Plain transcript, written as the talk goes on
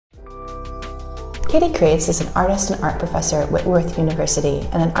Katie Creyts is an artist and art professor at Whitworth University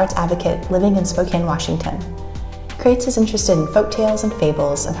and an arts advocate living in Spokane, Washington. Creyts is interested in folktales and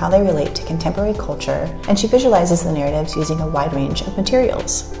fables and how they relate to contemporary culture, and she visualizes the narratives using a wide range of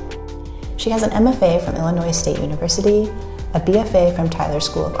materials. She has an MFA from Illinois State University, a BFA from Tyler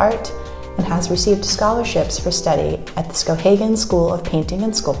School of Art, and has received scholarships for study at the Skowhegan School of Painting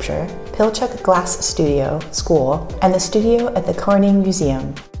and Sculpture, Pilchuck Glass Studio School, and the studio at the Corning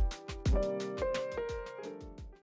Museum.